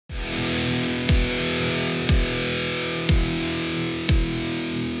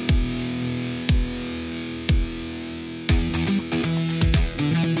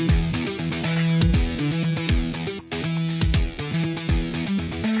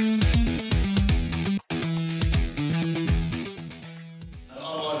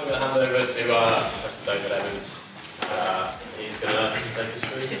to Professor David Evans. He's going to take us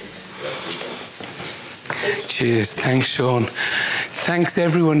through. Cheers. Thanks, Sean. Thanks,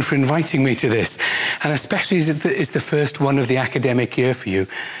 everyone, for inviting me to this. And especially as it's the first one of the academic year for you.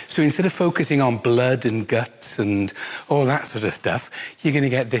 So instead of focusing on blood and guts and all that sort of stuff, you're going to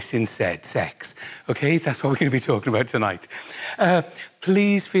get this instead, sex. OK? That's what we're going to be talking about tonight.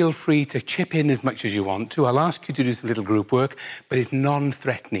 Please feel free to chip in as much as you want to. I'll ask you to do some little group work, but it's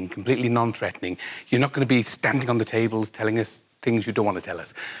non-threatening, completely non-threatening. You're not going to be standing on the tables telling us things you don't want to tell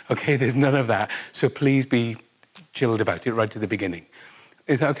us. OK? There's none of that. So please be chilled about it right to the beginning.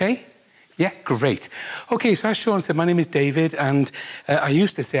 Is that OK? Yeah, great. OK, so as Sean said, my name is David, and I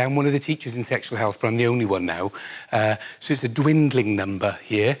used to say I'm one of the teachers in sexual health, but I'm the only one now. So it's a dwindling number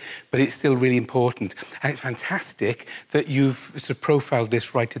here, but it's still really important. And it's fantastic that you've sort of profiled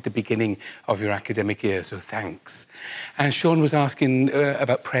this right at the beginning of your academic year, so thanks. And Sean was asking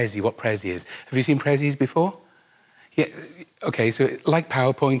about Prezi, what Prezi is. Have you seen Prezis before? Yeah, OK, so like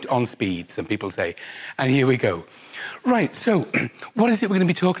PowerPoint on speed, some people say. And here we go. Right, so what is it we're going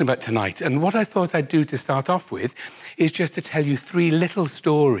to be talking about tonight? And what I thought I'd do to start off with is just to tell you 3 little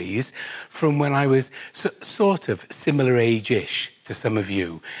stories from when I was sort of similar age-ish to some of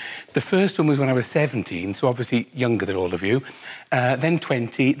you. The first one was when I was 17, so obviously younger than all of you, then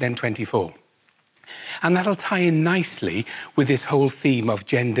 20, then 24. And that'll tie in nicely with this whole theme of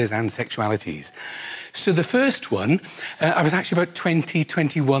genders and sexualities. So the first one, I was actually about 20,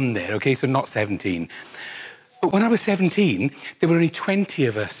 21 there, OK, so not 17. But when I was 17, there were only 20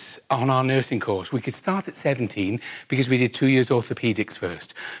 of us on our nursing course. We could start at 17 because we did 2 years orthopaedics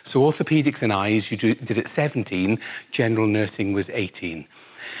first. So orthopaedics and eyes you did at 17, general nursing was 18.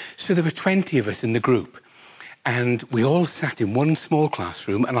 So there were 20 of us in the group. And we all sat in one small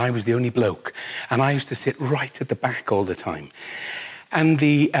classroom, and I was the only bloke. And I used to sit right at the back all the time. And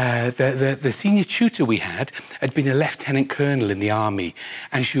the senior tutor we had been a lieutenant colonel in the army,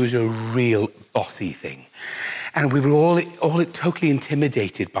 and she was a real bossy thing. And we were all totally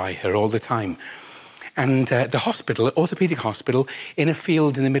intimidated by her all the time. And the hospital, orthopaedic hospital, in a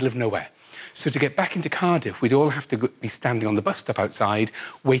field in the middle of nowhere. So to get back into Cardiff, we'd all have to be standing on the bus stop outside,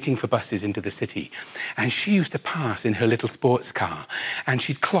 waiting for buses into the city. And she used to pass in her little sports car, and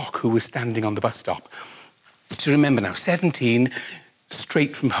she'd clock who was standing on the bus stop. So remember now, 17,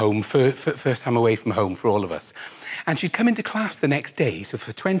 straight from home, first time away from home for all of us. And she'd come into class the next day, so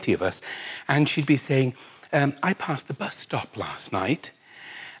for 20 of us, and she'd be saying, I passed the bus stop last night,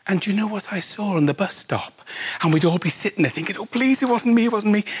 and do you know what I saw on the bus stop? And we'd all be sitting there thinking, oh, please, it wasn't me, it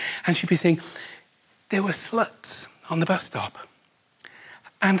wasn't me. And she'd be saying, there were sluts on the bus stop,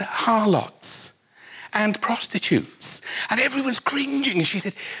 and harlots, and prostitutes, and everyone's cringing. And she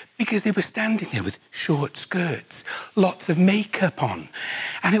said, because they were standing there with short skirts, lots of makeup on,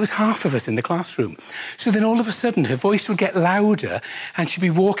 and it was half of us in the classroom. So then all of a sudden her voice would get louder, and she'd be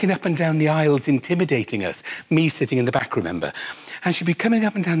walking up and down the aisles intimidating us, me sitting in the back, remember. And she'd be coming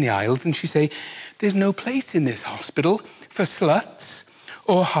up and down the aisles, and she'd say, there's no place in this hospital for sluts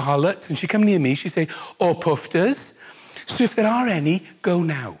or harlots. And she'd come near me, she'd say, or pufters. So if there are any, go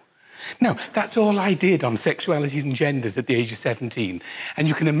now. Now, that's all I did on sexualities and genders at the age of 17. And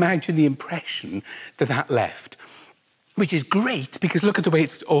you can imagine the impression that that left, which is great because look at the way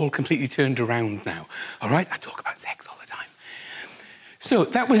it's all completely turned around now. All right? I talk about sex all the time. So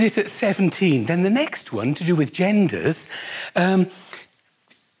that was it at 17. Then the next one, to do with genders,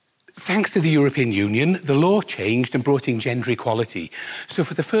 thanks to the European Union, the law changed and brought in gender equality. So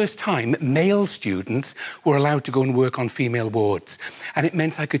for the first time, male students were allowed to go and work on female wards. And it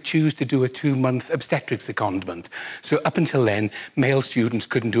meant I could choose to do a 2-month obstetrics secondment. So up until then, male students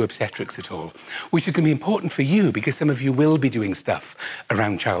couldn't do obstetrics at all, which is going to be important for you because some of you will be doing stuff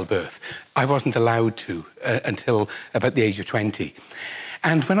around childbirth. I wasn't allowed to until about the age of 20.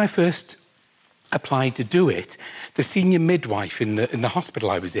 And when I first applied to do it, the senior midwife in the hospital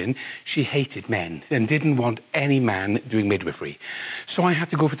I was in, she hated men and didn't want any man doing midwifery. So I had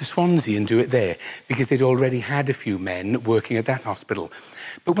to go over to Swansea and do it there because they'd already had a few men working at that hospital.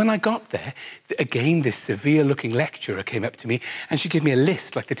 But when I got there, again, this severe-looking lecturer came up to me and she gave me a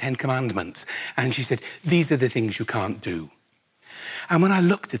list like the 10 Commandments. And she said, these are the things you can't do. And when I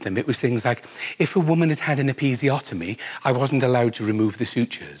looked at them, it was things like, if a woman had had an episiotomy, I wasn't allowed to remove the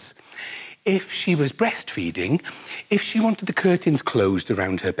sutures. If she was breastfeeding, if she wanted the curtains closed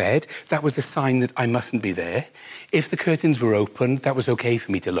around her bed, that was a sign that I mustn't be there. If the curtains were open, that was okay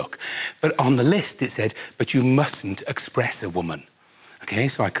for me to look. But on the list, it said, but you mustn't express a woman. OK,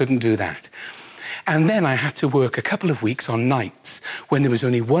 so I couldn't do that. And then I had to work a couple of weeks on nights when there was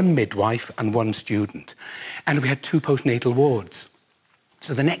only one midwife and one student. And we had 2 postnatal wards.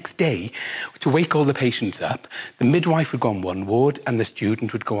 So the next day, to wake all the patients up, the midwife would go on one ward and the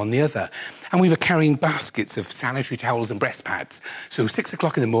student would go on the other. And we were carrying baskets of sanitary towels and breast pads. So 6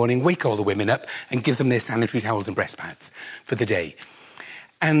 o'clock in the morning, wake all the women up and give them their sanitary towels and breast pads for the day.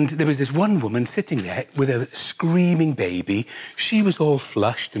 And there was this one woman sitting there with a screaming baby. She was all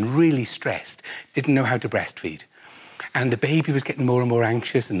flushed and really stressed, didn't know how to breastfeed. And the baby was getting more and more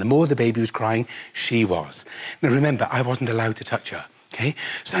anxious, and the more the baby was crying, she was. Now, remember, I wasn't allowed to touch her. Okay,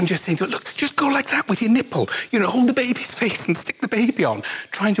 so I'm just saying to her, look, just go like that with your nipple. You know, hold the baby's face and stick the baby on,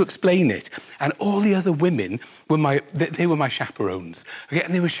 trying to explain it. And all the other women were they were my chaperones. Okay,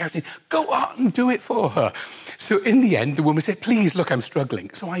 and they were shouting, go on, do it for her. So in the end, the woman said, please, look, I'm struggling.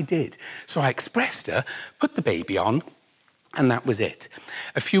 So I did. So I expressed her, put the baby on, and that was it.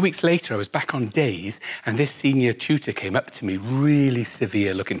 A few weeks later, I was back on days, and this senior tutor came up to me, really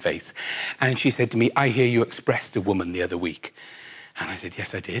severe-looking face, and she said to me, I hear you expressed a woman the other week. And I said,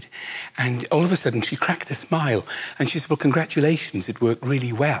 yes, I did. And all of a sudden, she cracked a smile. And she said, well, congratulations, it worked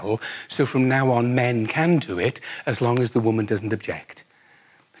really well. So from now on, men can do it as long as the woman doesn't object.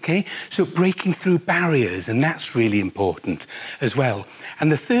 Okay? So breaking through barriers, and that's really important as well.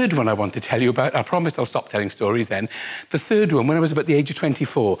 And the third one I want to tell you about, I promise I'll stop telling stories then. The third one, when I was about the age of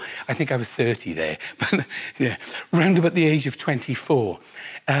 24, I think I was 30 there, but yeah, round about the age of 24,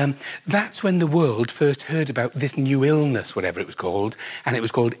 that's when the world first heard about this new illness, whatever it was called, and it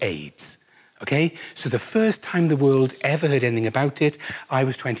was called AIDS. Okay? So the first time the world ever heard anything about it, I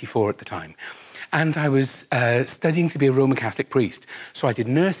was 24 at the time. And I was studying to be a Roman Catholic priest. So I did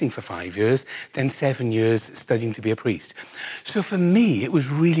nursing for 5 years, then 7 years studying to be a priest. So for me, it was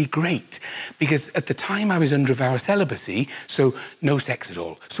really great, because at the time I was under a vow of celibacy, so no sex at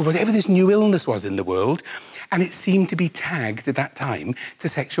all. So whatever this new illness was in the world, and it seemed to be tagged at that time to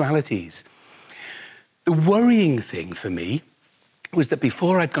sexualities. The worrying thing for me was that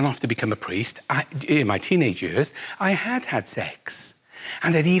before I'd gone off to become a priest, in my teenage years, I had had sex.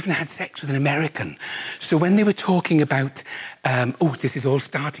 And I'd even had sex with an American. So when they were talking about, oh, this is all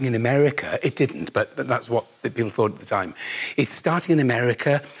starting in America, it didn't, but that's what people thought at the time. It's starting in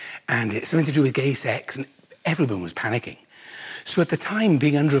America, and it's something to do with gay sex, and everyone was panicking. So at the time,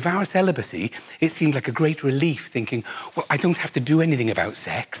 being under a vow of celibacy, it seemed like a great relief, thinking, well, I don't have to do anything about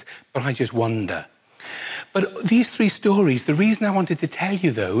sex, but I just wonder. But these three stories, the reason I wanted to tell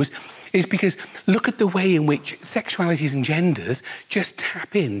you those is because look at the way in which sexualities and genders just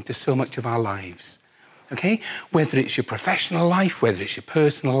tap into so much of our lives, okay? Whether it's your professional life, whether it's your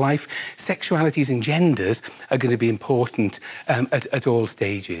personal life, sexualities and genders are going to be important at all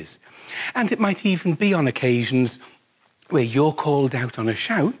stages. And it might even be on occasions where you're called out on a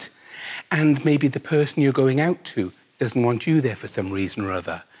shout and maybe the person you're going out to doesn't want you there for some reason or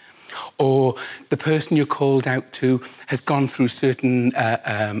other. Or the person you're called out to has gone through certain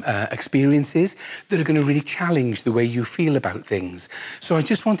experiences that are going to really challenge the way you feel about things. So I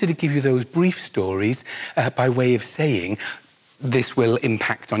just wanted to give you those brief stories by way of saying this will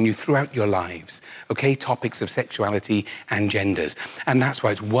impact on you throughout your lives, okay? Topics of sexuality and genders. And that's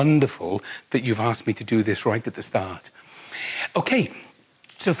why it's wonderful that you've asked me to do this right at the start. Okay,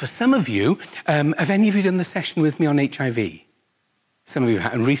 so for some of you, have any of you done the session with me on HIV? Some of you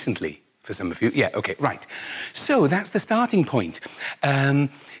have, and recently, for some of you. Yeah, okay, right. So that's the starting point.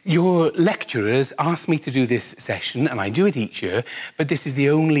 Your lecturers asked me to do this session, and I do it each year, but this is the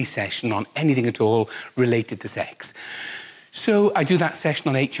only session on anything at all related to sex. So I do that session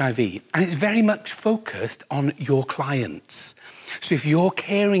on HIV, and it's very much focused on your clients. So if you're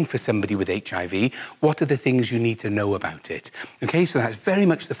caring for somebody with HIV, what are the things you need to know about it? Okay, so that's very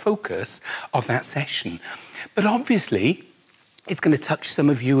much the focus of that session. But obviously, it's going to touch some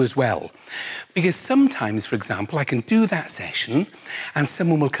of you as well. Because sometimes, for example, I can do that session and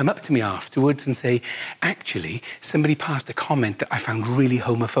someone will come up to me afterwards and say, actually, somebody passed a comment that I found really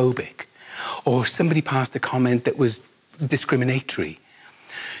homophobic. Or somebody passed a comment that was discriminatory.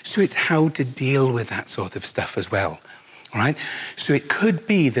 So it's how to deal with that sort of stuff as well. All right? So it could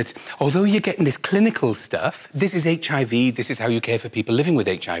be that although you're getting this clinical stuff, this is HIV, this is how you care for people living with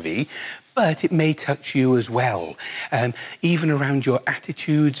HIV, but it may touch you as well, even around your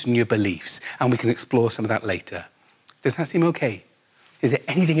attitudes and your beliefs, and we can explore some of that later. Does that seem okay? Is there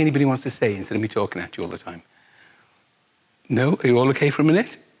anything anybody wants to say instead of me talking at you all the time? No? Are you all okay for a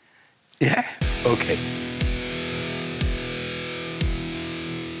minute? Yeah? Okay.